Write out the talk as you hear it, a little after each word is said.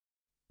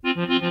Hello,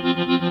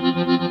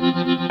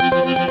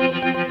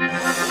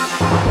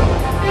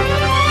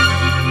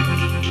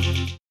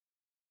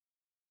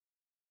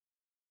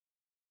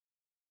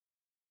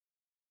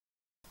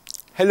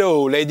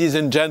 ladies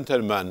and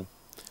gentlemen.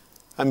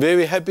 I'm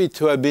very happy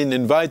to have been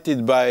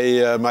invited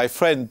by my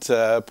friend,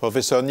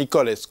 Professor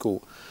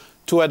Nicolescu,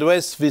 to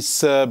address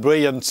this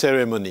brilliant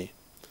ceremony.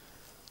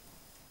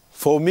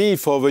 For me,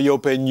 for the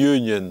European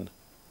Union,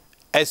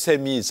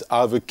 SMEs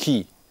are the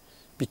key,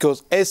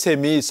 because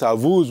SMEs are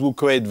those who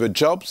create the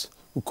jobs,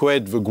 who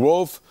create the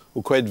growth,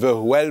 who create the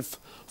wealth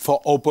for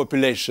our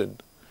population.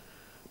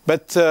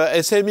 But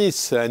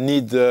SMEs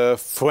need a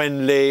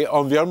friendly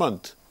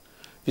environment.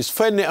 This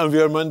friendly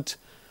environment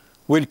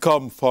will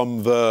come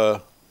from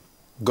the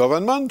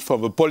government,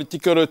 from the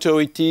political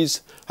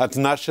authorities at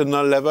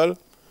national level,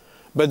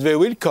 but they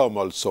will come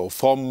also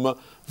from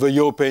the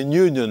European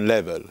Union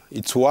level.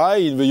 It's why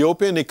in the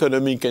European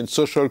Economic and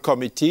Social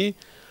Committee,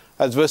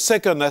 at the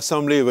Second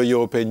Assembly of the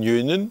European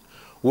Union,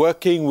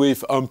 working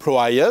with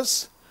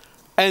employers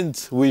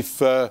and with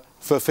the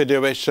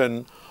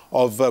Federation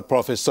of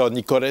Professor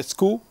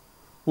Nicolescu,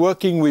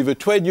 working with the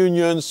trade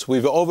unions,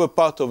 with other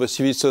part of the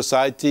civil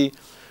society,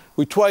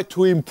 we try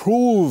to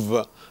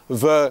improve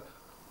the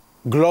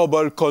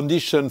global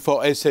condition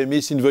for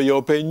SMEs in the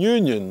European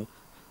Union.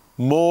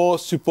 More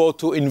support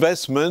to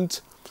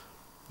investment,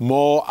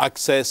 more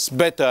access,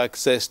 better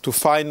access to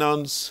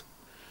finance,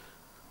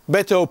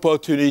 better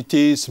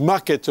opportunities,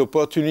 market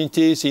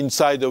opportunities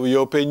inside of the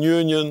European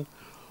Union,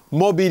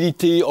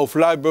 mobility of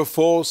labor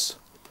force.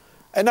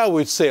 And I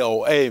would say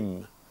our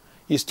aim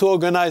is to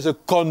organize a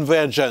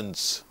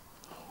convergence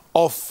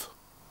of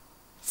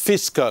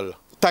fiscal,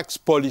 tax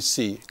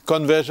policy,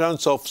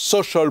 convergence of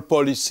social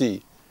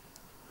policy,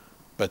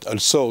 but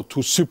also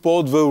to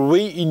support the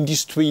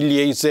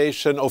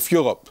reindustrialization of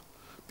Europe,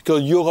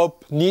 because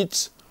Europe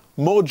needs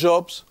more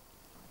jobs,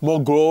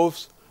 more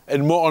growth,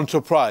 and more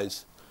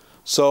enterprise.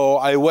 So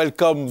I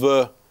welcome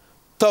the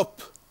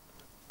top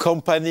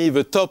company,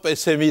 the top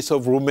SMEs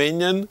of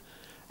Romania,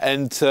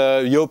 and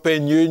the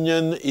European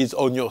Union is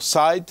on your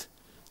side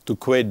to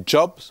create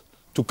jobs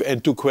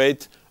and to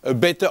create a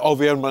better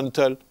environment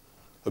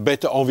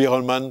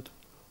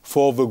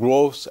for the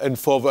growth and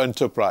for the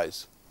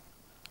enterprise.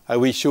 I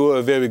wish you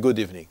a very good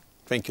evening.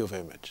 Thank you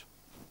very much.